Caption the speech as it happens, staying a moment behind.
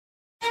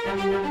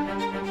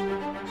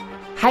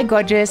Hi,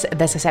 gorgeous.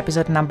 This is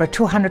episode number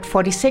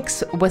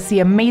 246 with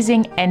the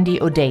amazing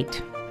Andy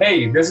O'Date.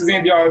 Hey, this is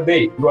Andy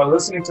O'Date. You are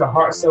listening to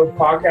Heart Self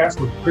Podcast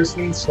with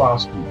Christine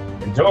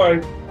Slawski.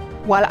 Enjoy.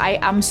 Well, I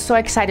am so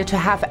excited to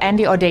have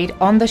Andy O'Date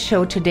on the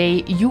show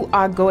today. You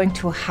are going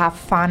to have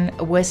fun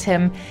with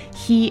him.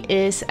 He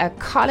is a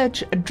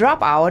college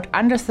dropout,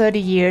 under 30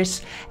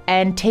 years,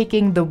 and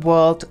taking the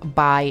world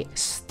by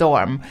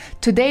storm.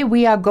 Today,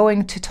 we are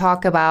going to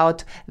talk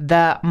about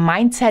the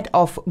mindset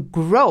of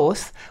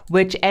growth,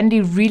 which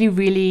Andy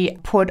really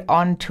put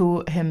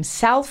onto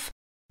himself.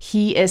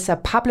 He is a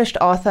published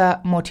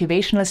author,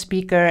 motivational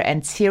speaker,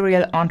 and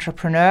serial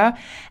entrepreneur.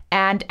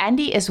 And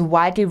Andy is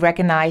widely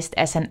recognized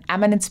as an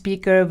eminent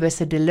speaker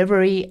with a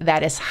delivery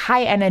that is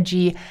high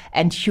energy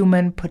and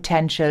human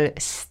potential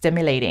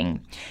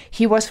stimulating.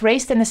 He was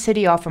raised in a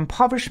city of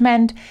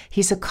impoverishment.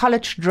 He's a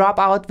college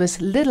dropout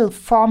with little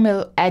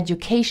formal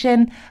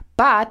education,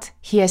 but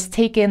he has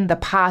taken the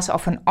path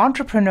of an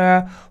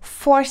entrepreneur,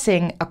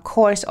 forcing a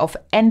course of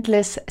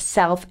endless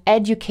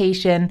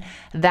self-education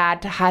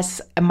that has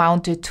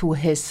amounted to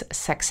his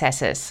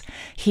successes.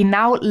 He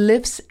now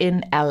lives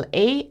in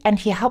LA and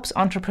he helps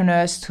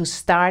entrepreneurs to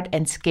start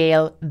and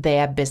scale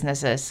their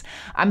businesses.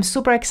 I'm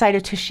super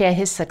excited to share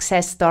his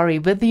success story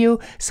with you,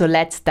 so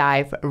let's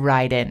dive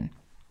right in.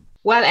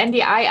 Well,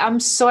 Andy, I am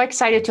so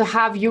excited to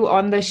have you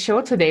on the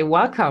show today.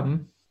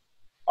 Welcome.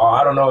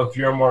 I don't know if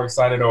you're more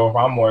excited or if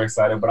I'm more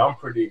excited, but I'm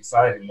pretty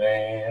excited,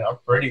 man. I'm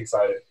pretty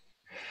excited.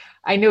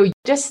 I know,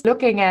 just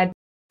looking at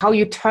how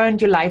you turned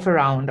your life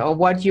around or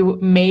what you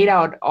made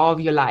out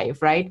of your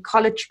life, right?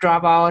 College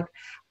dropout,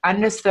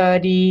 under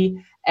 30,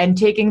 and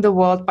taking the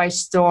world by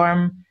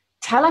storm.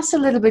 Tell us a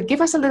little bit, give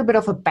us a little bit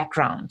of a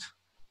background.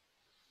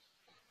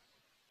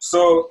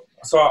 So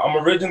I'm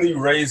originally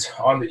raised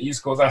on the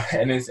East Coast,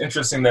 and it's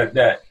interesting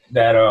that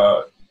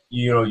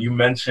you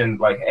mentioned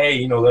like,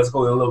 hey, let's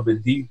go a little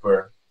bit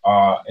deeper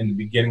in the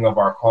beginning of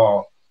our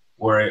call,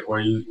 where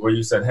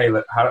you said, hey,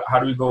 how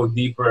do we go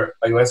deeper?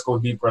 Like, let's go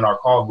deeper in our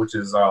call, which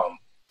is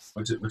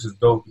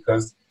dope,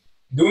 because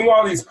doing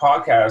all these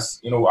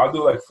podcasts, I'll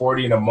do like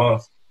 40 in a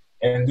month,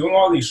 and doing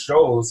all these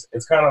shows,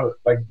 it's kind of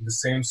like the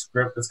same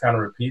script that's kind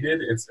of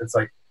repeated. It's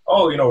like,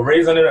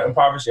 raised in an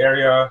impoverished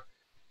area,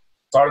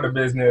 started a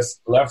business,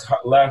 left,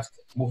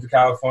 moved to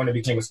California,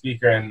 became a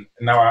speaker, and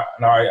now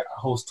I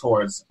host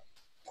tours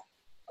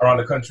around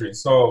the country.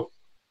 So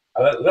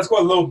let's go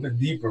a little bit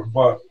deeper.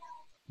 But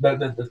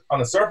on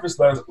the surface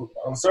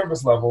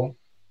level,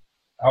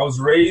 I was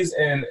raised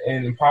in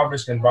an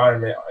impoverished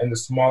environment in the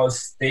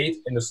smallest state,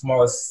 in the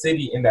smallest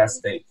city in that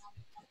state.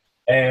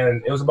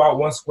 And it was about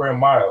 1 square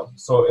mile.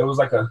 So it was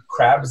like a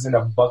crabs in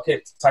a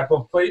bucket type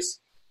of place.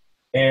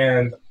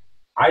 And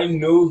I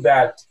knew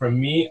that for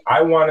me,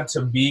 I wanted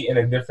to be in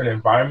a different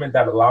environment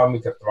that allowed me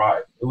to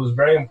thrive. It was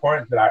very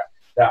important that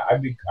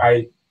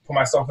I put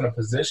myself in a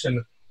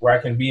position where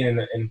I can be in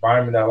an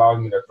environment that allows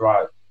me to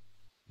thrive.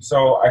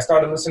 So I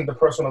started listening to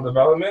personal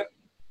development,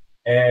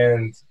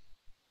 and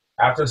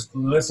after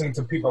listening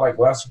to people like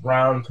Les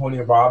Brown, Tony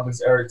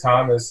Robbins, Eric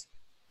Thomas,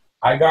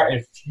 I got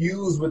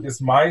infused with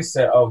this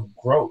mindset of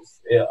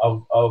growth,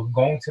 of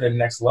going to the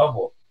next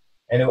level.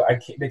 And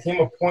there came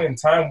a point in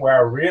time where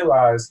I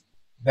realized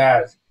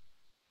that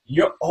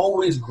you're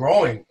always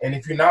growing, and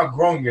if you're not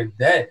growing, you're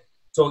dead.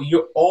 So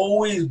you're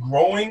always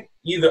growing,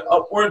 either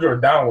upwards or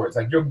downwards.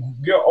 Like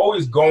you're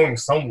always going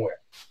somewhere.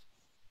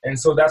 And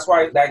so that's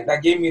why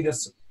that gave me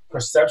this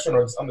perception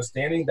or this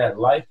understanding that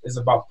life is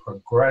about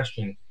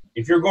progression.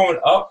 If you're going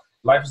up,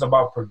 life is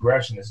about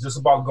progression. It's just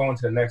about going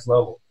to the next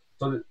level.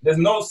 So there's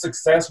no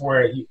success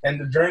where you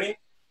end the journey.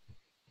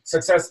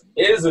 Success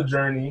is a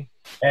journey,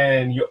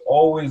 and you're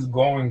always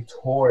going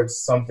towards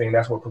something.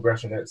 That's what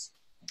progression is.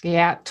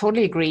 Yeah,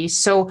 totally agree.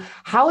 So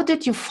how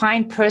did you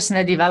find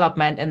personal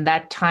development in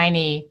that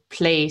tiny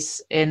place,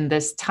 in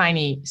this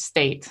tiny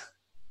state?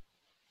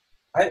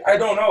 I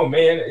don't know,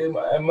 man.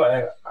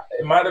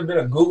 It might have been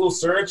a Google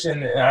search,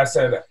 and I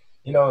said,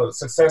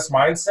 success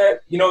mindset.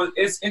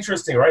 It's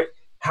interesting, right?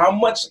 How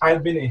much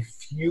I've been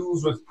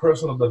infused with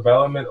personal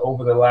development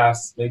over the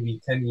last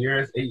maybe 10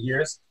 years, 8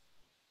 years.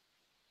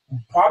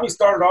 Probably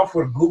started off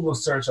with a Google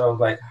search of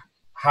like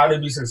how to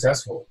be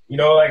successful.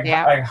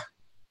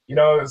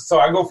 So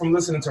I go from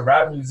listening to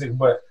rap music,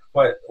 but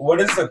how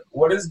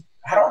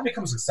do I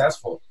become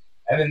successful?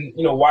 And then,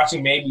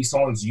 watching maybe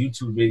someone's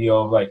YouTube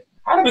video of like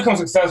how to become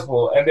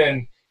successful. And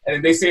then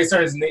they say a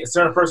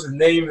certain person's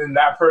name, and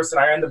that person,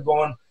 I end up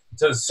going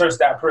to search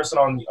that person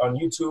on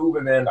YouTube.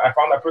 And then I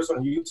found that person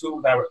on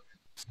YouTube, and I,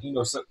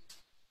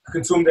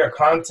 consume their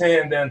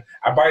content, and then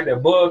I buy their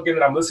book, and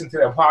then I'm listening to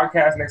their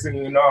podcast. Next thing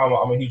you know,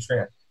 I'm a huge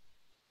fan.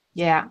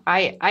 Yeah,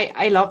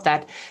 I love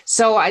that.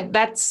 So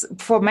that's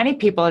for many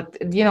people,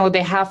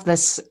 they have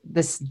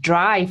this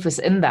drive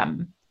within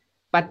them,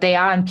 but they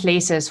are in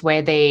places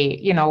where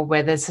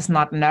where this is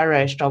not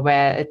nourished or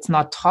where it's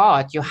not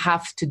taught. You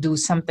have to do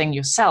something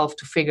yourself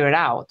to figure it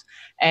out.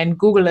 And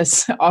Google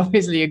is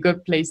obviously a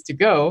good place to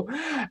go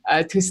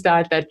to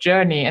start that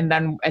journey. And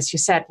then, as you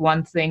said,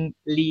 one thing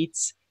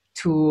leads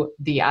to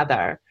the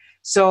other.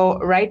 So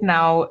right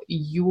now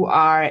you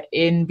are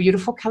in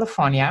beautiful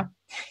California.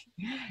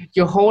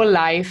 Your whole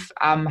life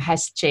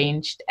has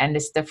changed and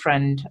is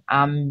different.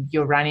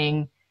 You're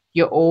running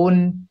your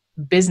own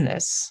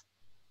business.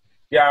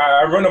 Yeah,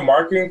 I run a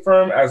marketing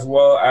firm as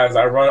well as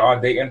I run All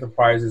Day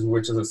Enterprises,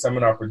 which is a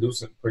seminar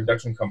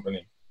production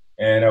company,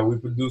 and we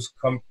produce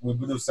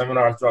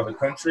seminars throughout the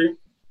country.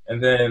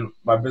 And then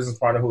my business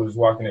partner who was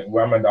walking in,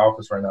 where I'm at the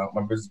office right now,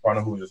 my business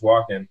partner who was just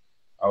walking,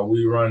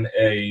 we run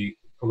a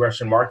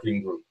progression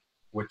marketing group,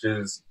 which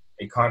is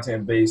a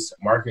content-based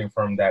marketing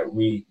firm that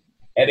we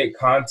edit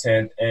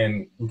content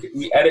and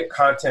we edit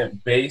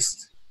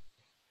content-based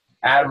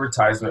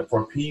advertisement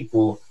for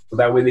people so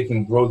that way they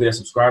can grow their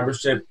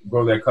subscribership,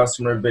 grow their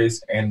customer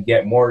base, and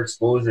get more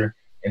exposure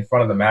in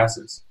front of the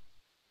masses.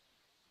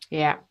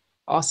 Yeah,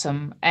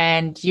 awesome.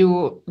 And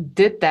you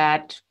did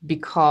that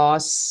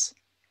because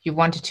you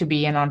wanted to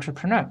be an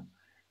entrepreneur.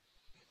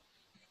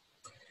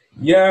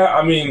 Yeah,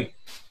 I mean,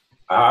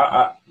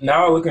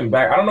 now looking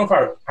back, I don't know if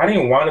I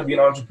didn't want to be an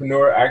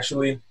entrepreneur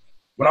actually.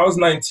 When I was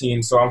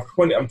 19, so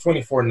I'm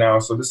 24 now,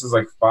 so this is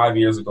like 5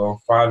 years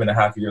ago,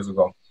 5.5 years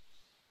ago.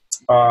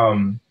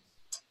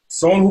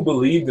 Someone who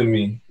believed in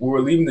me, we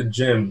were leaving the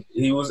gym.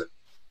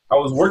 I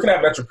was working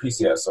at Metro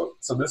PCS.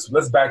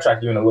 Let's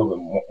backtrack even a little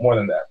bit more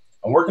than that.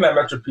 I'm working at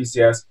Metro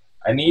PCS.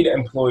 I need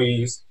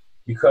employees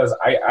because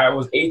I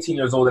was 18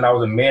 years old and I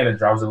was a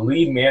manager. I was a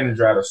lead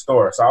manager at a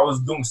store. So I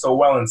was doing so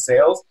well in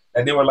sales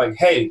that they were like,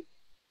 hey,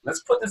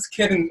 let's put this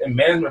kid in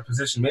management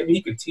position. Maybe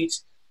he could teach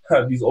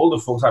these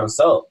older folks how to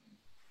sell.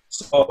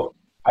 So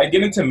I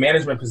get into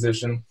management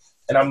position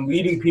and I'm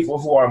leading people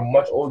who are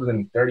much older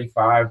than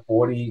 35,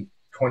 40,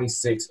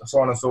 26,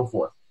 so on and so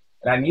forth.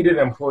 And I needed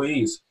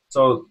employees.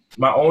 So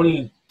my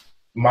only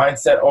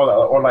mindset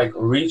or like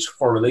reach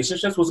for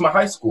relationships was my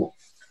high school.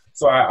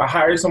 So I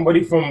hired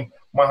somebody from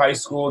my high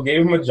school,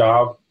 gave him a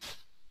job,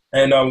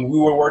 and we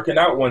were working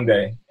out one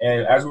day.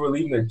 And as we were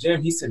leaving the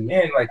gym, he said,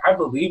 man, like, I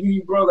believe in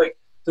you, bro. Like,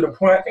 to the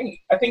point,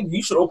 I think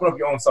you should open up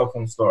your own cell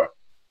phone store.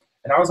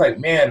 And I was like,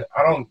 man,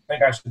 I don't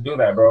think I should do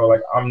that, bro.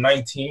 Like, I'm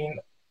 19,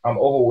 I'm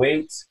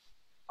overweight,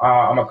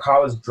 I'm a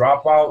college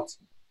dropout,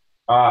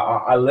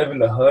 I live in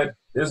the hood.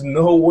 There's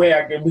no way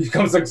I can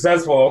become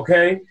successful,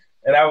 okay?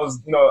 And I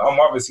was, I'm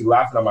obviously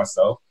laughing at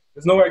myself.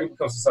 There's no way I can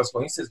become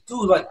successful. And he says,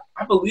 dude, like,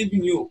 I believe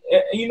in you.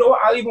 And you know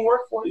what? I'll even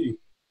work for you.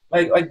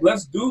 Like,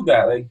 let's do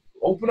that. Like,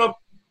 open up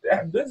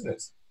that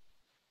business.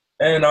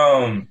 And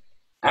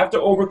after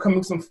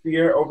overcoming some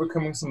fear,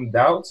 overcoming some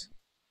doubt,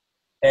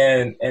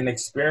 and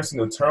experiencing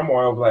the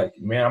turmoil of like,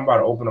 man, I'm about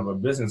to open up a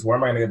business. Where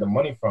am I going to get the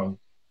money from?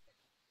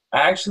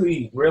 I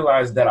actually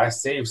realized that I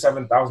saved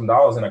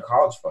 $7,000 in a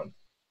college fund.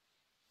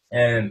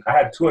 And I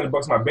had $200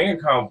 in my bank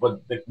account,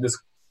 but this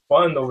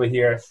fund over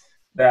here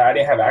that I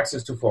didn't have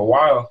access to for a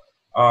while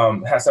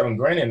had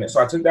 $7,000 in it.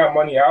 So I took that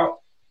money out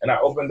and I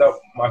opened up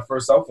my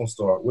first cell phone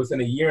store. Within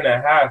a year and a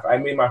half, I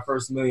made my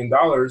first $1 million,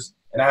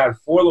 and I had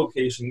 4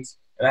 locations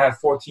and I had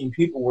 14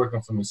 people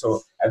working for me.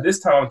 So at this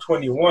time, I'm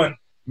 21,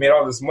 made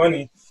all this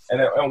money.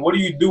 And what do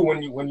you do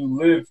when you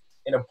live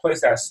in a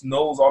place that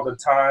snows all the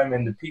time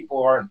and the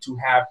people aren't too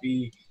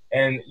happy?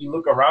 And you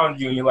look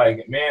around you and you're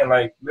like, man,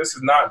 like, this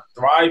is not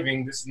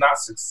thriving. This is not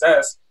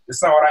success. This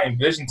is not what I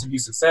envisioned to be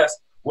success.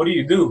 What do?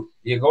 You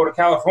go to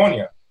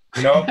California,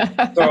 So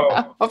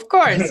of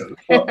course.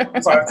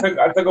 so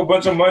I took a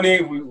bunch of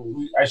money.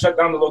 I shut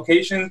down the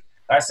location.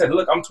 I said,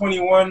 look, I'm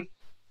 21.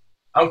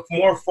 I'm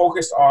more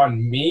focused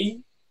on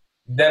me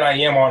than I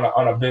am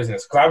on a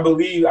business. Because I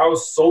believe I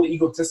was so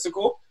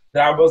egotistical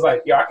that I was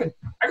like, I can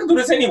do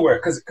this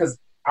anywhere. Because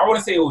I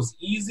wouldn't say it was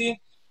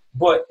easy,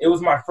 but it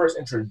was my first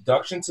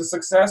introduction to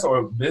success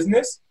or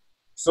business.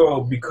 So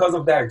because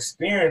of that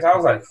experience, I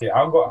was like, yeah,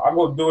 I'll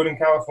go do it in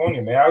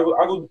California, man. I'll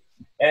go.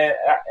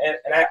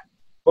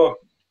 But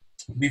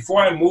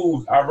before I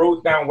moved, I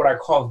wrote down what I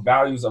call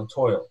values of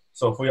toil.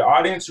 So for your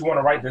audience, you want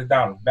to write this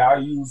down,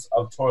 values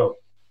of toil.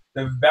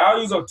 The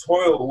values of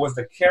toil was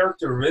the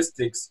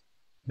characteristic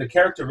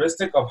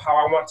of how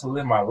I want to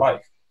live my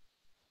life,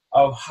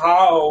 of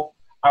how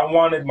I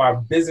wanted my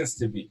business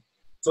to be.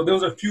 So there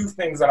was a few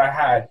things that I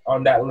had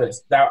on that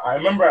list that I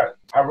remember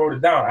I wrote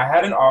it down. I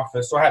had an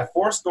office. So I had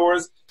 4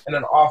 stores and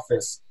an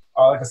office,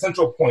 like a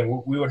central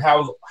point. We would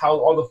house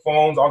all the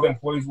phones. All the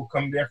employees would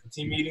come there for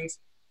team meetings.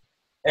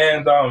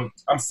 And I'm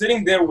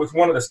sitting there with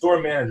one of the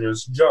store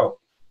managers, Joe.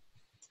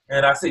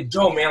 And I said,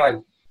 Joe, man, like,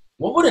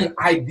 what would an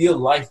ideal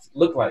life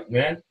look like,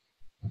 man?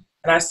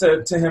 And I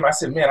said to him,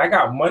 man, I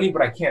got money,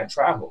 but I can't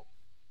travel.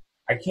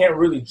 I can't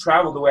really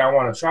travel the way I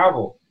want to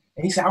travel.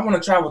 And he said, I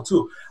want to travel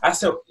too. I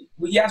said,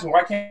 well, he asked me,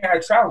 why can't I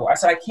travel? I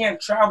said, I can't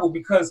travel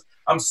because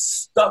I'm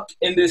stuck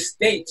in this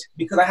state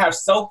because I have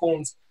cell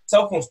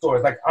phone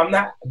stores. Like, I'm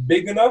not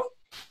big enough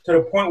to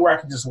the point where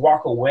I can just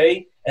walk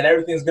away and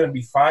everything's going to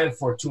be fine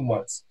for 2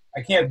 months.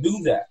 I can't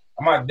do that.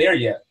 I'm not there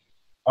yet.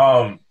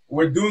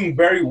 We're doing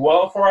very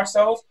well for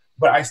ourselves,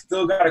 but I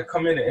still got to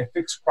come in and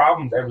fix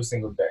problems every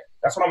single day.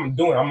 That's what I'm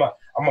doing.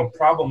 I'm a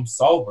problem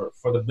solver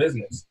for the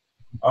business.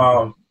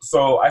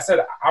 So I said,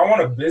 I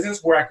want a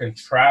business where I can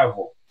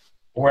travel.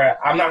 where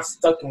I'm not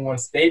stuck in one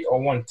state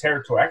or one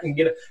territory.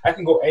 I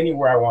can go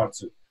anywhere I want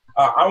to.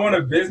 I want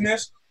a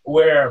business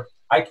where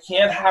I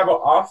can't have an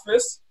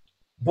office,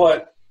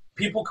 but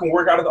people can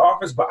work out of the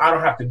office, but I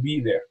don't have to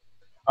be there.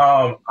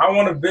 I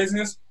want a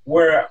business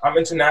where I'm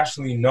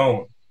internationally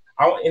known.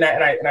 And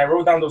I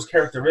wrote down those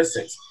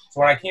characteristics. So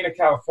when I came to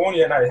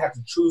California and I had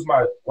to choose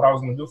what I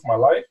was going to do for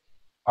my life,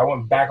 I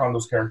went back on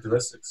those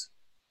characteristics.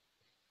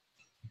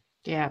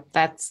 Yeah,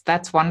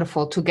 that's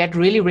wonderful to get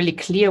really, really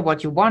clear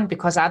what you want,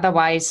 because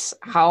otherwise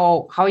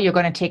how you're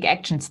going to take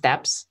action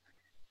steps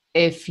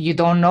if you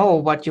don't know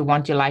what you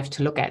want your life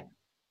to look at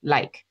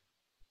like.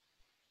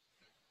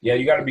 Yeah,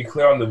 you got to be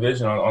clear on the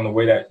vision, on the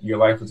way that your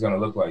life is going to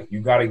look like.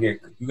 You got to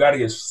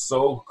get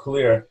so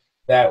clear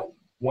that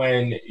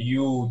when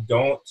you're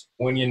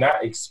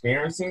not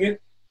experiencing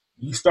it,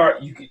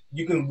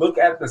 you can look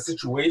at the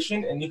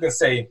situation and you can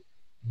say,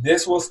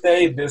 this will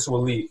stay, this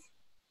will leave.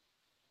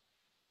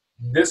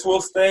 This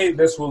will stay,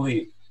 this will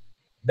leave.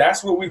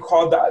 That's what we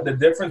call the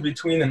difference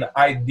between an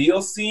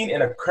ideal scene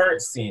and a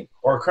current scene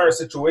or a current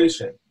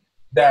situation.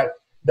 That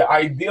the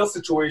ideal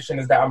situation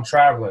is that I'm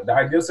traveling. The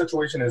ideal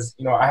situation is,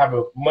 I have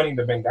money in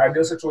the bank. The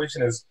ideal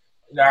situation is,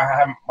 I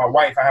have my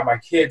wife, I have my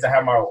kids, I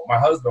have my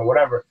husband,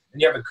 whatever.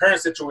 And you have the current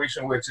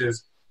situation, which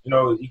is,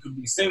 you could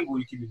be single,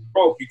 you could be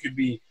broke, you could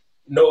be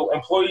no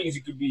employees,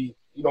 you could be,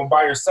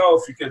 by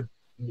yourself, you could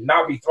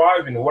not be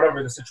thriving, or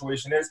whatever the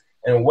situation is.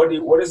 And what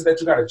is it that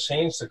you got to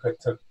change to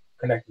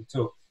connect it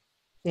to?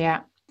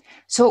 Yeah.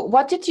 So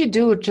what did you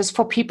do, just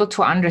for people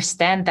to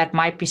understand that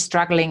might be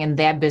struggling in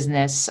their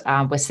business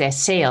with their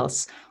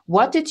sales?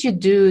 What did you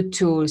do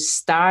to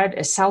start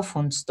a cell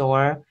phone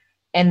store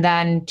and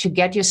then to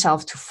get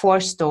yourself to 4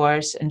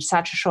 stores in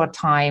such a short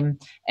time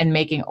and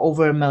making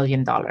over $1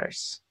 million?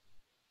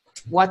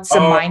 What's the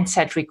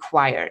mindset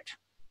required?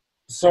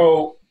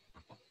 So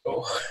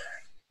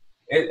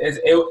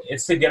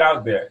it's to get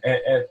out there.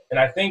 And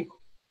I think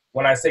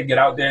when I say get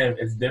out there,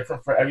 it's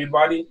different for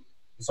everybody.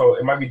 So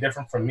it might be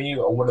different for me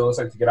or what it looks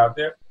like to get out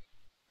there.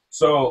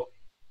 So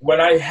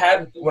when I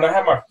had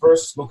my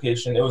first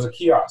location, it was a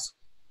kiosk.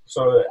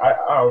 So I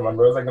don't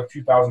remember, it was like a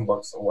few $1,000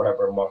 or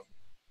whatever a month.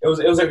 It was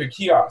like a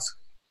kiosk.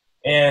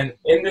 And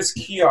in this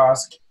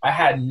kiosk, I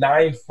had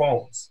 9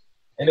 phones.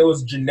 And it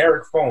was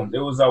generic phones. It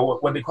was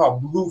what they call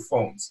blue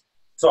phones.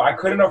 So I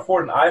couldn't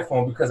afford an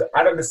iPhone because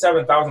out of the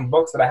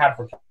 $7,000 that I had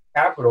for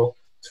capital,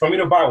 for me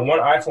to buy one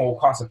iPhone will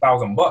cost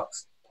 $1,000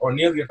 or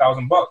nearly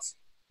 $1,000.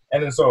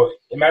 And then so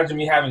imagine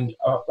me having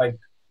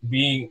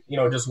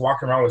just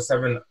walking around with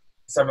seven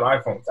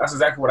iPhones. That's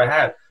exactly what I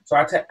had. So I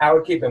had to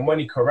allocate the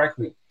money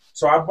correctly.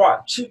 So I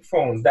bought cheap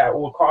phones that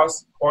will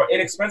cost, or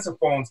inexpensive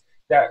phones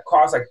that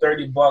cost like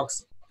 $30,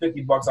 $50,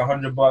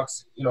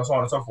 $100, so on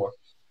and so forth.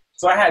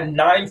 So I had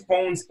 9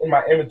 phones in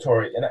my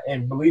inventory,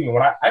 and believe me,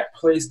 when I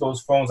placed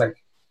those phones, I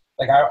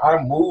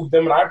moved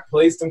them and I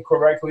placed them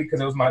correctly because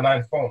it was my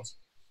 9 phones.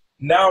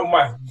 Now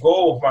my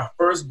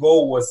first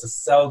goal was to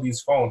sell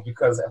these phones,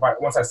 because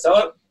once I sell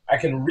it, I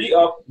can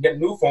re-up, get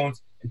new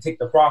phones, and take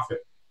the profit.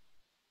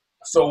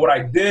 So what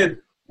I did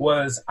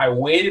was I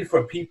waited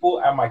for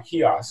people at my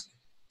kiosk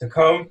to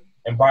come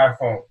and buy a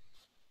phone.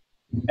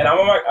 And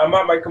I'm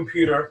on my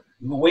computer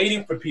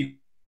waiting for people.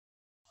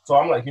 So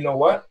I'm like, you know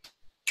what?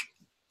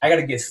 I got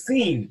to get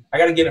seen. I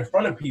got to get in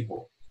front of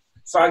people.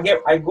 So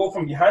I go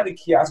from behind the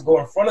kiosk, go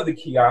in front of the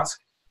kiosk,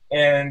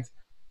 and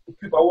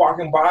people are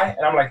walking by,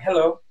 and I'm like,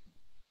 hello,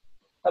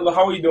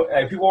 how are you doing?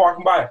 Hey, people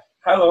walking by,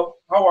 hello,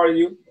 how are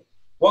you?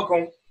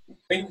 Welcome.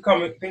 Thank you for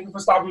coming. Thank you for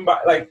stopping by.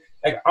 Like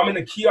I'm in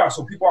the kiosk,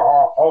 so people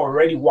are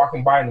already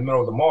walking by in the middle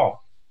of the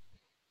mall,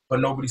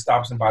 but nobody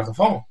stops and buys a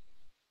phone.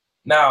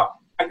 Now,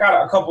 I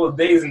got a couple of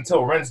days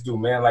until rent's due,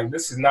 man. Like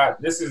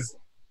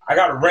I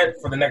got to rent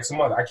for the next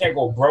month. I can't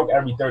go broke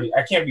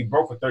I can't be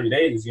broke for 30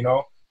 days,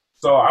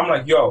 So I'm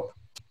like, yo,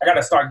 I got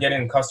to start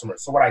getting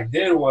customers. So what I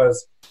did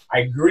was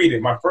I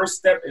greeted. My first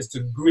step is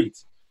to greet.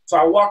 So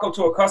I walk up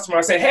to a customer.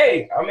 I say,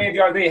 hey, I'm Andy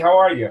Audet. How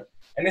are you?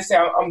 And they say,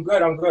 I'm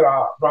good.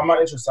 But I'm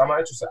not interested.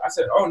 I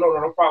said, oh,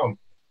 no problem.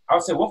 I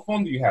would say, what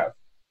phone do you have?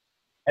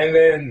 And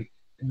then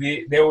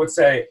they would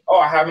say, oh,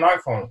 I have an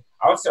iPhone.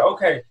 I would say,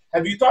 okay,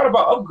 have you thought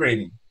about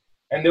upgrading?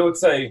 And they would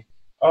say,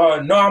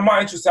 no, I'm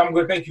not interested. I'm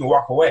good. Thank you.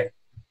 Walk away.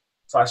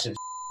 So I said,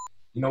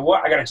 you know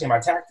what? I got to change my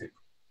tactic.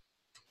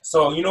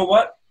 So you know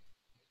what?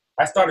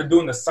 I started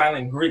doing the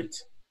silent greet,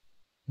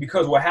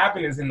 because what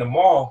happened is in the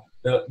mall,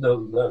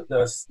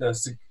 the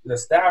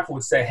staff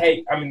would say,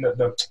 hey,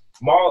 the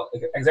mall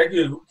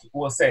executive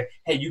will say,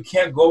 hey, you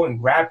can't go and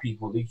grab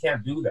people. You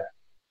can't do that.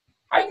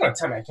 How are you going to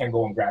tell me I can't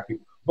go and grab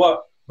people?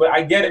 But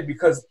I get it,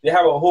 because they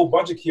have a whole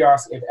bunch of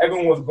kiosks. If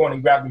everyone was going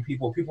and grabbing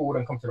people, people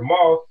wouldn't come to the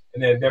mall,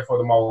 and then therefore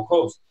the mall will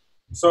close.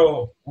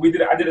 So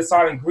I did a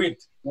silent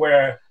greet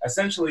where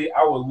essentially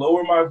I would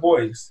lower my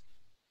voice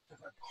to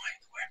the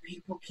point where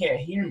people can't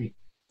hear me.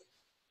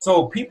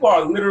 So people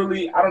are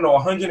literally,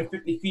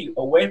 150 feet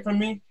away from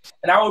me,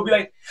 and I would be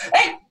like,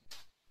 hey!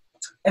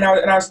 And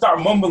I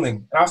start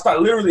mumbling, and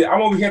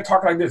I'm over here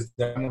talking like this.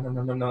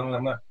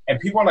 And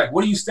people are like,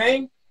 what are you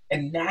saying?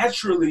 And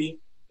naturally,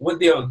 what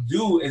they'll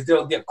do is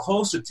they'll get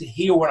closer to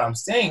hear what I'm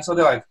saying. So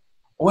they're like,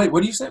 wait,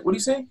 what do you say? What do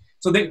you say?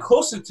 So they get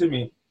closer to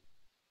me.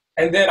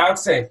 And then I would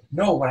say,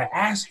 no, what I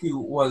asked you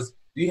was,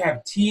 do you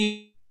have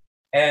tea?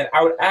 And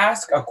I would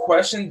ask a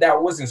question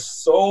that wasn't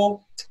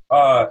so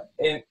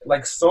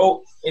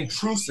so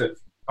intrusive.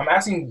 I'm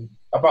asking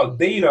about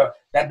data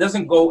that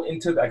doesn't go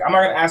into, like, I'm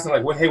not gonna ask them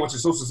like, hey, what's your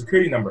social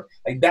security number?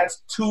 Like,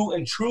 that's too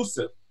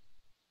intrusive.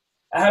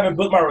 I haven't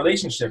built my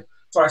relationship.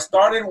 So I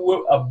started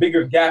with a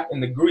bigger gap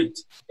in the greet.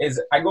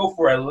 Is I go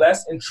for a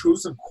less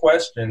intrusive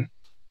question.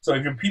 So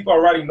if your people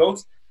are writing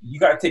notes, you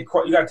gotta take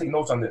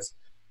notes on this.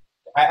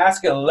 I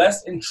ask a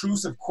less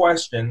intrusive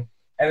question,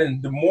 and then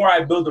the more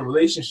I build a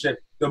relationship,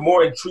 the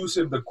more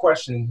intrusive the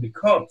question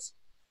becomes.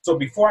 So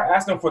before I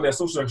ask them for their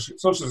social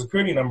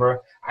security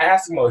number, I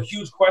ask them a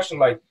huge question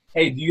like,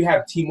 hey, do you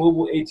have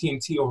T-Mobile,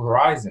 AT&T, or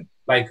Verizon?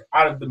 Like,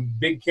 out of the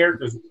big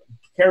carriers,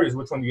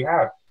 which one do you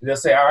have? They'll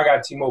say, oh, I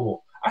got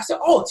T-Mobile. I said,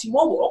 oh,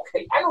 T-Mobile,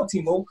 okay, I know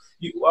T-Mobile.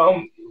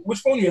 Which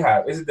phone do you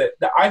have? Is it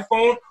the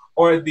iPhone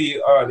or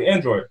the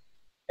Android?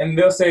 And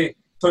they'll say,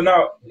 so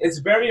now it's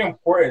very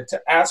important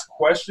to ask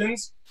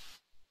questions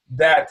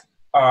that,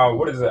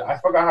 what is it? I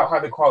forgot how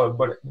they call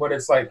it, but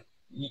it's like,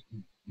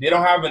 they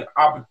don't have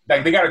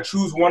like they got to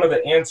choose one of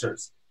the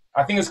answers.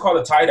 I think it's called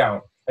a tie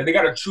down. Like they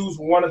got to choose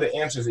one of the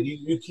answers.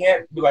 You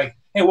can't be like,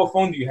 hey, what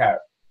phone do you have?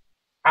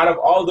 Out of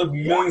all the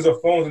millions of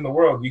phones in the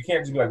world, you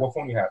can't just be like, what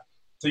phone do you have?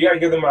 So you got to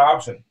give them an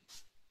option.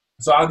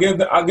 So I'll give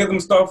them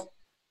stuff.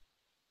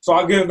 So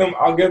I'll give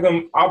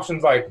them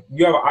options like,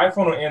 you have an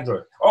iPhone or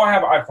Android? Oh, I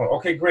have an iPhone.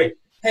 Okay, great.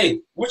 Hey,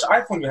 which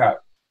iPhone do you have?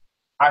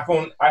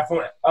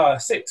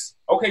 iPhone 6.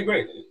 Okay,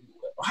 great.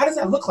 How does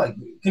that look like?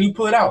 Can you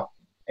pull it out?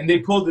 And they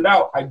pulled it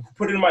out. I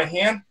put it in my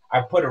hand.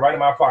 I put it right in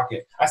my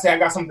pocket. I say, I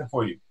got something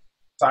for you.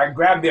 So I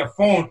grab their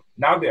phone.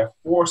 Now they're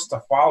forced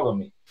to follow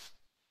me.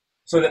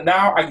 So that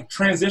now I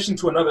transition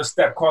to another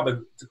step called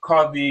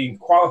the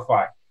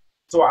qualify.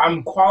 So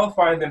I'm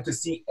qualifying them to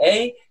see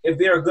A, if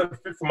they're a good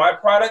fit for my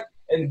product,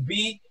 and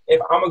B, if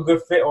I'm a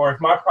good fit or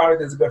if my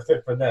product is a good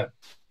fit for them.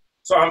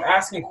 So I'm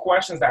asking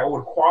questions that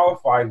would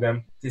qualify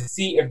them to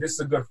see if this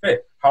is a good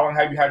fit. How long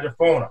have you had your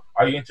phone?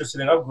 Are you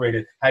interested in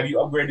upgrading? Have you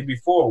upgraded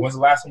before? When's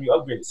the last time you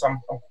upgraded? So I'm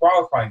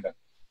qualifying them.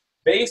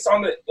 Based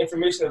on the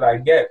information that I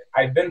get,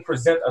 I then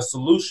present a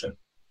solution.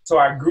 So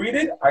I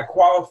greeted, I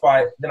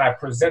qualified, then I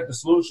present the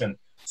solution.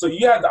 So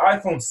you have the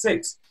iPhone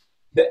 6.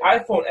 The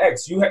iPhone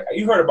X, you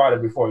heard about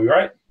it before,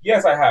 right?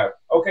 Yes, I have.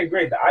 Okay,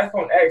 great. The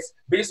iPhone X,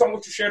 based on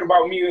what you shared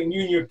about me and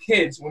you and your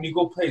kids when you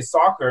go play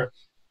soccer,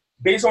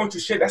 based on what you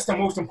shared, that's the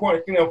most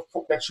important thing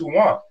that you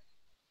want.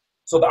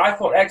 So the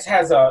iPhone X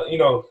has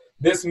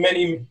this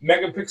many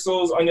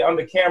megapixels on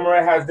the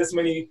camera, has this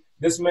many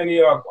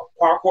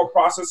quad-core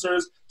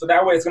processors. So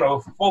that way it's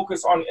going to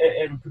focus on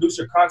and produce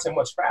your content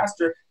much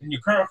faster than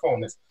your current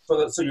phone is.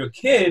 So your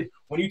kid,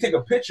 when you take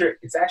a picture,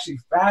 it's actually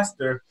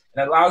faster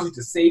and allows you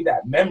to save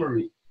that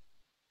memory.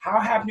 How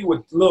happy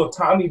would little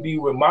Tommy be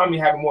with mommy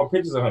having more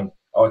pictures of him?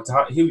 Oh,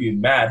 he'd be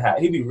mad.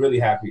 He'd be really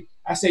happy.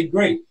 I say,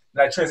 great.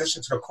 Then I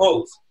transition to the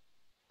clothes.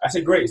 I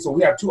said, great. So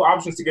we have two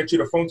options to get you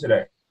the phone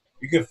today.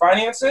 You can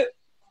finance it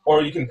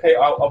or you can pay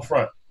up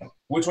front.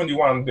 Which one do you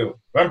want to do?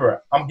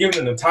 Remember, I'm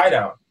giving them the tie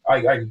down.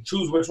 I can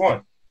choose which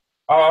one.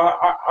 I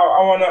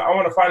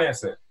want to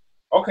finance it.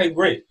 Okay,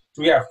 great.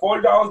 So we have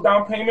 $40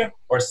 down payment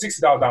or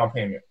 $60 down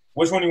payment.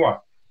 Which one do you want?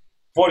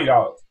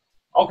 $40.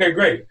 Okay,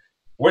 great.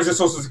 Where's your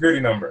social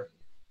security number?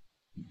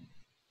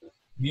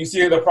 Do you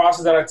see the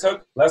process that I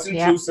took? Less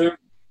intrusive.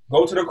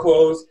 Go to the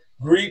close,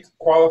 greet,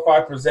 qualify,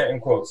 present, and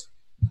close.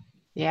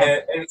 Yeah.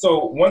 And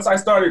so once I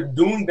started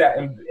doing that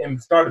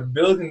and started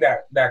building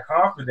that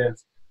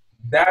confidence,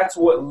 that's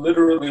what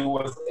literally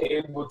was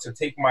able to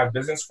take my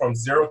business from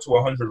 0 to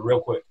 100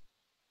 real quick.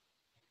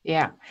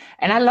 Yeah.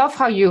 And I love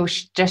how you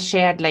just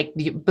shared, like,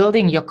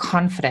 building your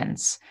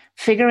confidence,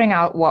 figuring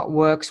out what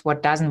works,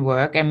 what doesn't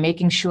work, and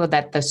making sure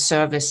that the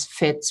service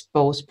fits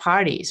both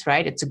parties,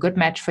 right? It's a good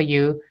match for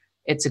you.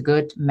 It's a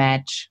good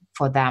match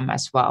for them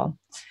as well.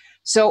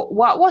 So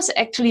what was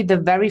actually the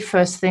very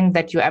first thing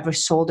that you ever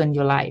sold in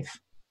your life?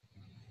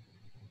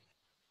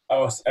 I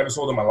was ever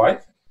sold in my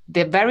life?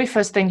 The very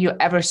first thing you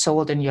ever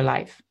sold in your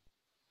life?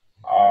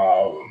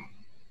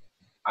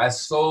 I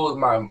sold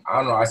my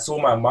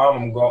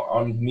mom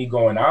on me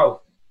going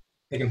out,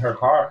 taking her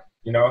car.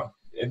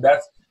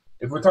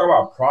 If we're talking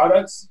about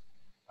products,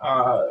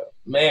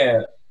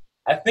 man,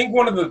 I think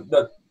one of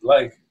the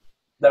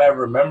that I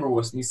remember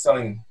was me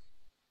selling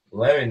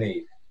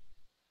lemonade.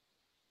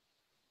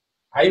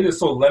 I either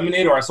sold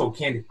lemonade or I sold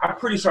candy. I'm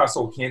pretty sure I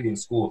sold candy in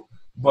school,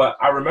 but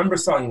I remember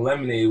selling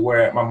lemonade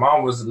where my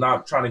mom was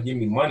not trying to give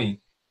me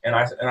money, and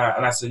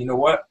I said, you know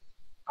what?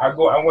 I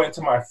went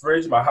to my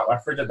fridge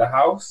at the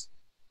house,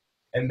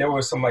 and there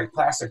was some like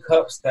plastic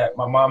cups that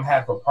my mom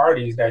had for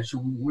parties that she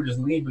would just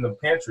leave in the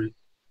pantry.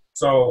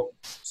 So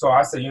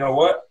I said, you know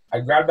what? I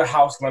grabbed the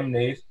house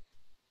lemonade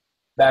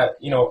that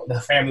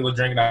the family was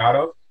drinking out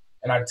of,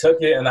 and I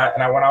took it and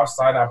I went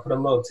outside and I put a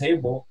little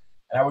table,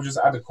 and I was just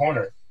at the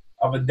corner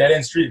of a dead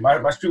end street.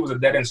 My street was a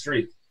dead end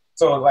street,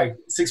 so like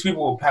 6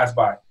 people would pass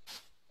by,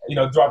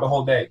 throughout the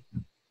whole day.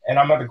 And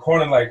I'm at the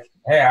corner like,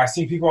 hey, I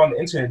see people on the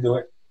internet do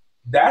it.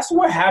 That's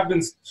what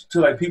happens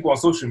to like people on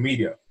social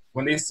media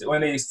when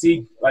they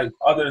see like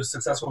other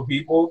successful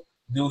people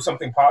do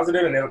something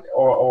positive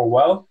or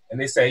well, and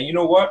they say, you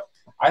know what,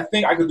 I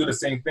think I could do the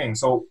same thing.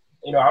 So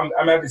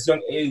I'm at this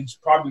young age,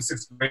 probably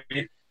sixth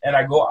grade, and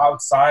I go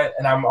outside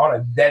and I'm on a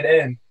dead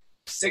end.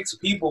 6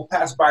 people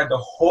pass by the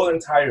whole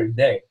entire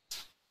day.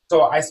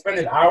 So I spend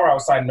an hour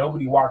outside,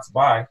 nobody walks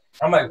by.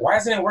 I'm like, why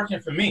isn't it working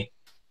for me?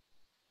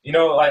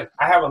 Like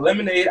I have a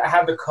lemonade, I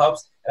have the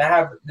cups, and I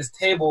have this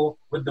table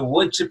with the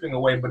wood chipping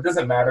away, but it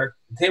doesn't matter.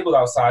 The table's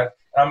outside.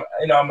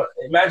 I'm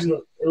imagine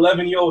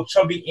 11-year-old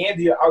chubby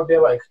Andy out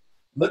there like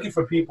looking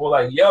for people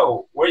like,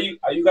 yo, are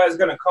you guys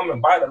gonna come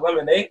and buy the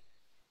lemonade?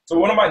 So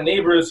one of my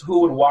neighbors who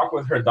would walk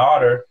with her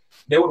daughter,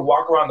 they would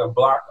walk around the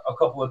block a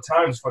couple of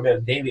times for their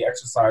daily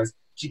exercise.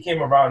 She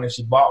came around and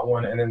she bought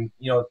one, and then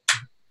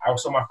I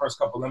sold my first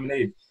cup of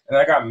lemonade, and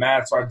I got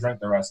mad, so I drank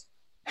the rest.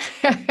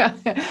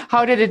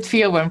 How did it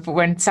feel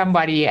when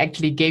somebody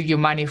actually gave you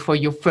money for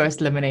your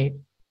first lemonade?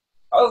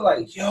 I was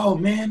like, yo,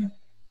 man,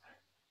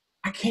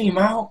 I came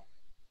out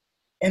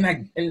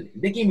and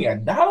they gave me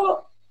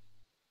 $1.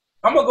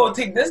 I'm gonna go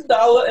take this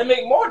 $1 and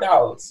make more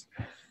dollars.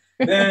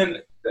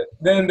 then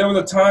there was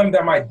a time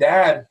that my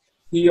dad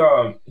he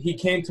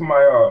came to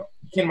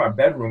my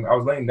bedroom. I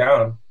was laying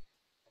down,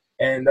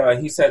 and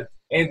he said,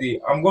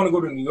 Andy, I'm going to go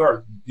to New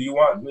York. Do you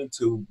want me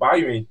to buy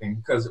you anything?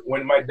 Because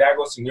when my dad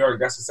goes to New York,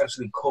 that's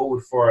essentially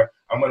code for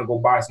I'm going to go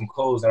buy some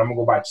clothes, and I'm going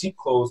to go buy cheap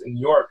clothes in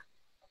New York.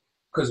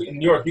 Because in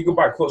New York, you could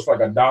buy clothes for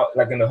like $1.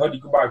 Like in the hood,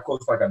 you could buy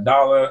clothes for like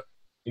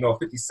 $1,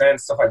 50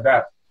 cents, stuff like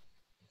that.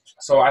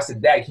 So I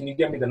said, Dad, can you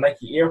get me the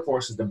Nike Air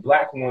Forces, the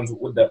black ones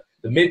with the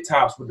mid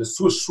tops with the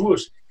swoosh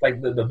swoosh,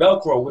 like the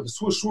Velcro with the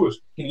swoosh swoosh?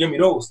 Can you give me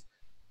those?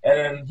 And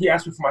then he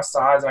asked me for my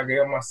size, and I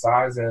gave him my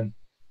size, and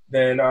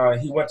then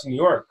he went to New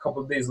York. A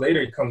couple of days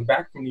later, he comes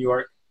back from New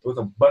York with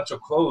a bunch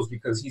of clothes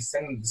because he's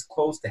sending his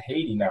clothes to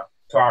Haiti now,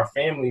 to our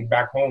family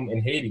back home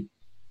in Haiti.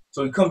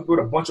 So he comes with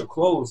a bunch of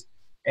clothes,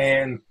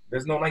 and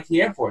there's no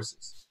Nike Air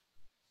Forces.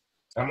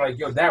 I'm like,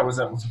 yo, Dad,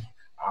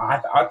 I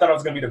thought I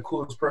was going to be the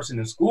coolest person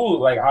in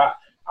school. Like,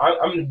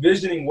 I'm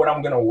envisioning what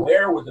I'm going to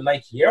wear with the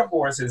Nike Air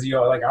Forces.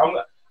 Like,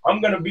 I'm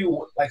going to be,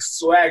 like,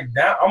 swagged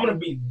down. I'm going to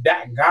be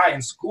that guy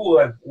in school.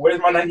 Like, where's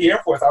my Nike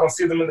Air Force? I don't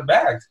see them in the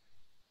bags.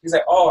 He's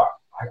like, oh,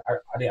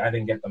 I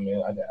didn't get them,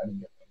 man. I didn't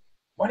get them.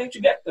 Why didn't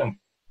you get them?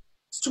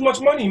 It's too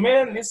much money,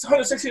 man. It's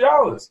 $160.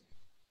 I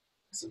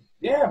said,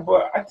 yeah,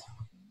 but I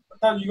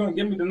thought you were going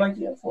to give me the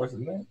Nike Air Forces,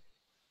 man.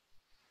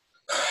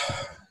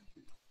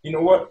 You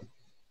know what?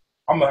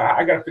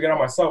 I got to figure it out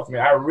myself,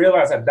 man. I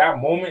realized at that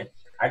moment,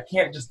 I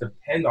can't just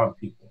depend on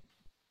people.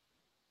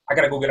 I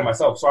got to go get it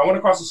myself. So I went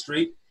across the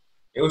street.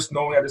 It was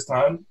snowing at this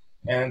time.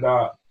 And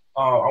I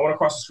went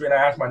across the street and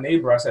I asked my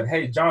neighbor, I said,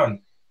 hey, John,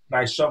 can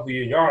I shovel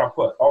your yard? I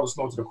put all the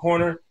snow to the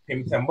corner, pay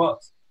me $10.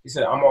 He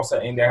said, I'm all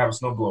set, Andy, I have a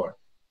snowblower.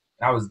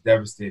 And I was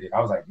devastated.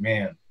 I was like,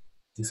 man.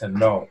 He said,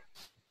 no.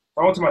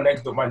 So I went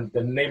to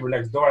the neighbor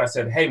next door, and I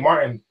said, hey,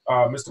 Martin,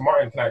 Mr.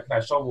 Martin, can I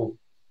shovel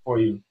for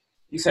you?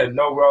 He said,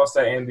 no, we're all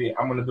set, Andy.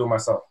 I'm going to do it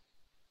myself.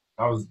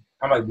 I'm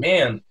like,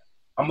 man,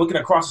 I'm looking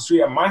across the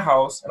street at my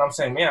house, and I'm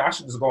saying, man, I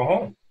should just go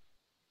home.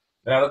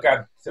 And I look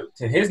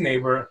to his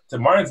neighbor, to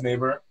Martin's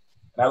neighbor,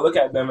 and I look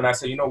at them, and I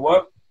say, you know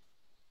what?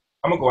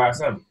 I'm going to go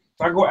ask them.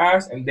 So I go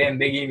ask, and then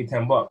they gave me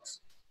 $10.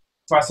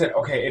 So I said,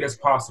 okay, it is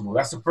possible.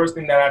 That's the first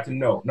thing that I had to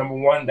know. Number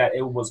one, that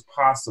it was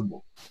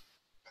possible.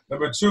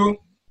 Number two,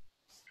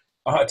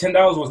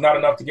 $10 was not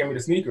enough to get me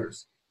the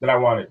sneakers that I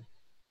wanted.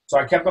 So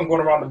I kept on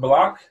going around the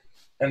block,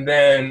 and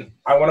then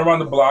I went around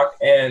the block,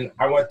 and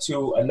I went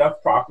to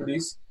enough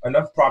properties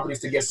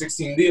to get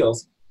 16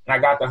 deals, and I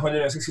got the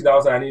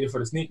 $160 that I needed for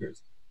the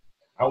sneakers.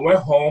 I went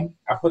home,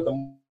 I put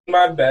them in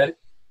my bed,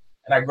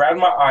 and I grabbed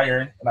my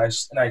iron, and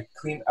I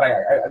cleaned.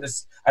 I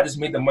just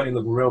made the money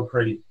look real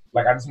pretty.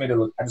 Like I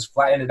just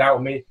flattened it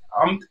out.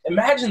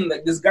 Imagine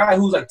like this guy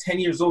who's like 10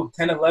 years old,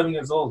 10, 11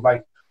 years old,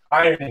 like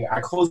ironing. I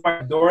closed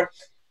my door,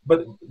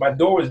 but my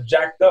door was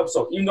jacked up.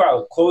 So even though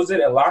I closed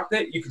it and locked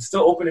it, you can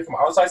still open it from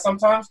outside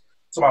sometimes.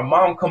 So my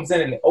mom comes in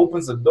and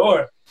opens the door,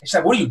 and she's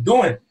like, "What are you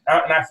doing?"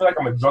 And I feel like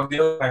I'm a drug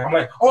dealer. I'm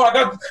like, "Oh, I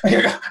got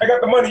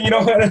the money, you know."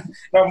 And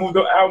I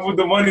moved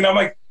the money, and I'm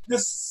like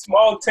this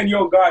small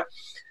 10-year-old guy,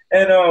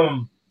 and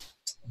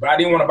but I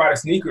didn't want to buy the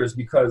sneakers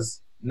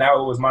because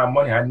now it was my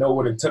money. I know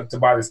what it took to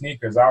buy the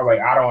sneakers. I was like,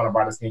 I don't want to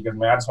buy the sneakers,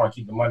 man. I just want to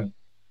keep the money.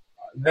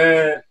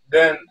 Then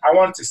I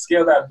wanted to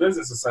scale that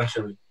business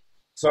essentially.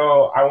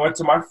 So I went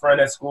to my friend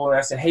at school and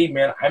I said, hey,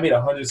 man, I made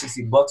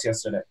 $160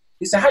 yesterday.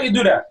 He said, how you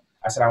do that?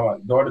 I said, I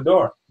went door to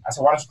door. I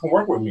said, why don't you come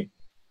work with me?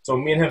 So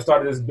me and him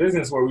started this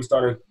business where we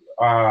started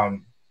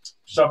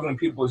shoveling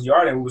people's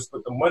yard and we would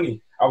split the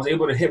money. I was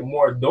able to hit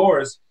more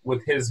doors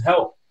with his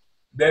help.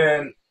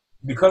 Then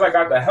because I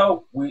got the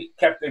help, we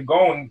kept it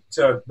going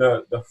to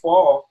the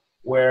fall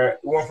where it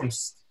went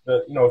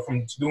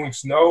from doing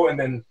snow, and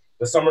then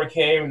the summer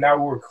came. Now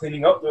we were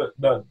cleaning up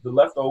the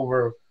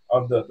leftover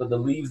of the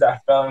leaves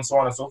that fell and so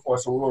on and so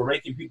forth. So we were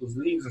raking people's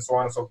leaves and so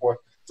on and so forth.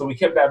 So we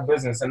kept that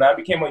business, and I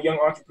became a young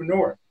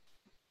entrepreneur.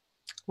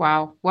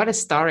 Wow, what a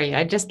story.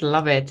 I just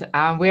love it.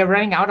 We're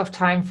running out of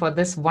time for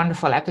this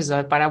wonderful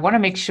episode, but I want to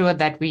make sure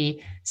that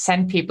we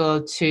send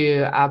people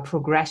to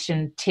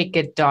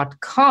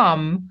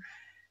progressionticket.com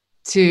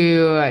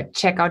to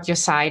check out your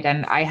site.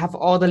 And I have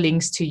all the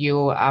links to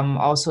you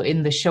also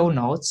in the show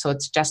notes. So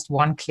it's just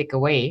one click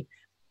away.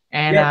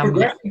 And yeah,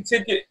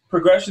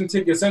 progression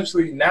ticket.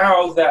 Essentially,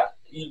 now that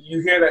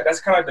you hear that, that's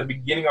kind of like the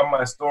beginning of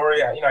my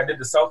story. I did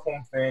the cell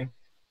phone thing.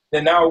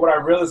 Then now what I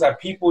realize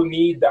that people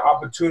need the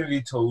opportunity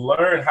to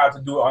learn how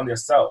to do it on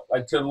themselves,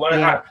 like to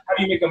learn how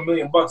do you make $1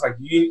 million. Like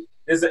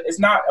it's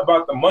not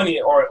about the money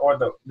or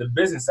the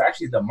business, it's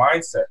actually the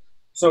mindset.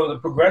 So the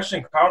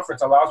Progression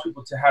Conference allows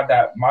people to have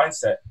that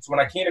mindset. So when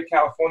I came to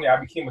California,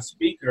 I became a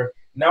speaker.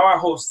 Now I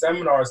host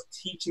seminars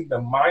teaching the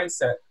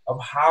mindset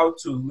of how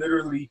to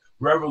literally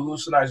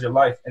revolutionize your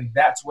life. And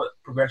that's what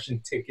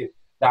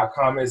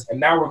progressionticket.com is.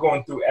 And now we're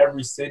going through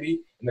every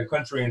city in the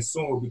country, and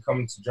soon we'll be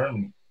coming to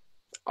Germany.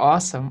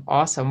 Awesome.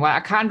 Well, I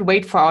can't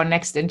wait for our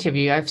next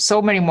interview. I have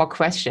so many more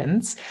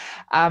questions.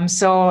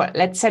 So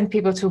let's send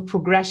people to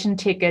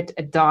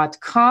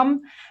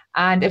progressionticket.com.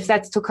 And if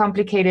that's too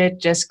complicated,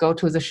 just go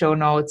to the show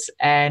notes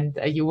and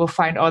you will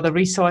find all the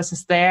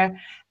resources there.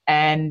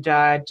 And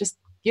just,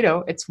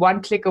 it's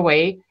one click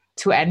away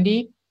to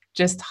Andy.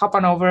 Just hop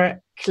on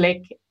over,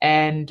 click,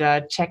 and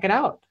check it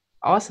out.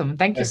 Awesome.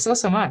 Thank you so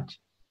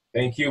much.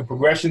 Thank you.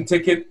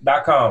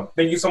 progressionticket.com.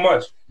 Thank you so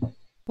much.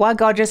 Well,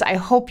 gorgeous, I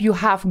hope you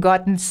have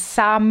gotten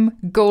some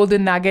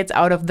golden nuggets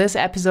out of this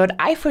episode.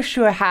 I for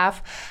sure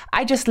have.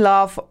 I just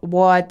love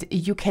what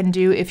you can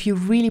do if you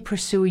really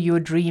pursue your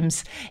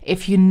dreams.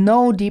 If you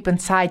know deep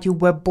inside you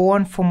were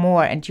born for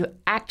more and you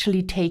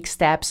actually take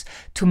steps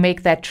to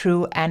make that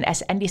true. And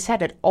as Andy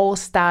said, it all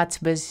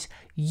starts with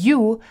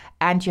you,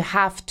 and you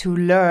have to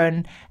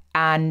learn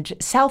and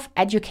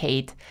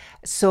self-educate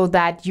so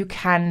that you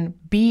can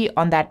be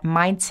on that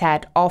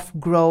mindset of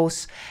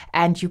growth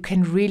and you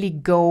can really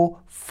go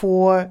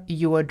for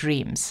your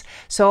dreams.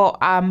 So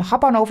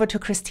hop on over to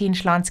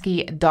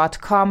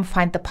christineschlonski.com,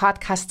 find the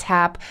podcast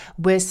tab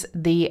with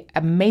the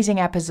amazing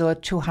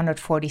episode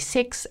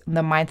 246,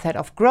 The Mindset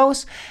of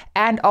Growth.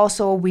 And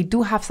also we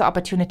do have the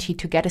opportunity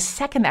to get a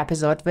second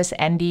episode with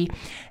Andy.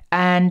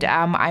 And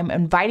I'm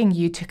inviting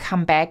you to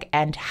come back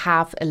and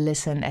have a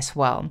listen as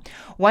well.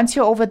 Once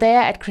you're over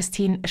there at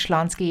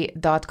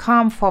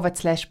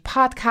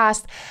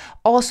christineschlonski.com/podcast,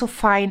 also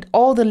find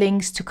all the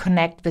links to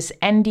connect with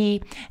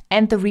Andy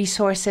and the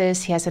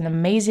resources. He has an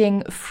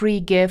amazing free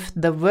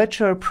gift, the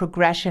Virtual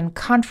Progression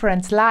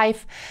Conference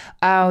Live.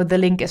 The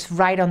link is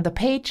right on the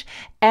page.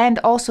 And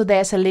also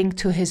there's a link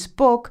to his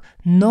book,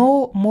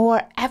 No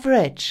More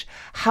Average: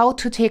 How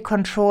to Take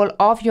Control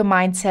of Your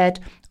Mindset,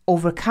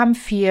 Overcome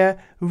Fear,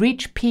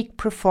 Reach Peak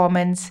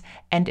Performance,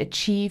 and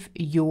Achieve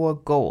Your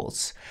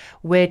Goals,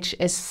 which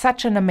is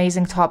such an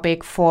amazing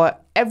topic for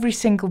every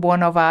single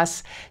one of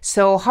us.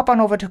 So hop on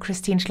over to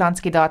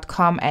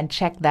christineschlonski.com and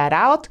check that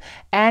out.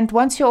 And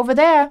once you're over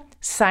there,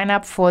 sign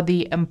up for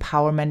the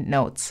empowerment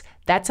notes.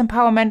 That's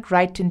empowerment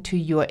right into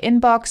your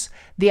inbox,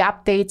 the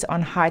updates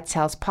on Hard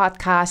Sales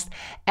Podcast,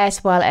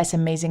 as well as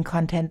amazing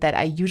content that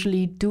I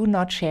usually do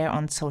not share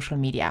on social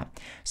media.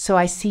 So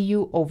I see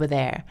you over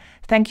there.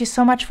 Thank you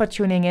so much for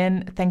tuning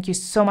in. Thank you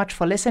so much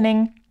for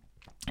listening.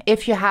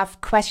 If you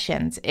have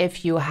questions,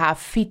 if you have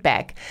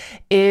feedback,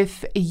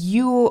 if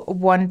you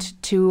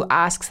want to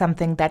ask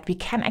something that we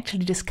can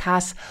actually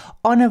discuss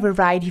on a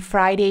Variety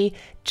Friday,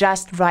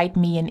 just write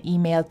me an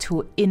email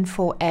to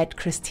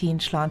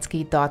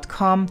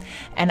info@christineschlonski.com.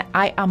 And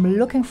I am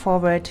looking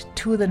forward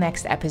to the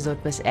next episode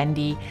with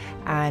Andy.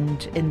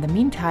 And in the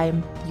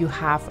meantime, you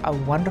have a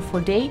wonderful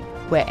day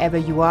wherever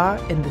you are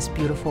in this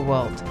beautiful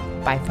world.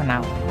 Bye for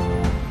now.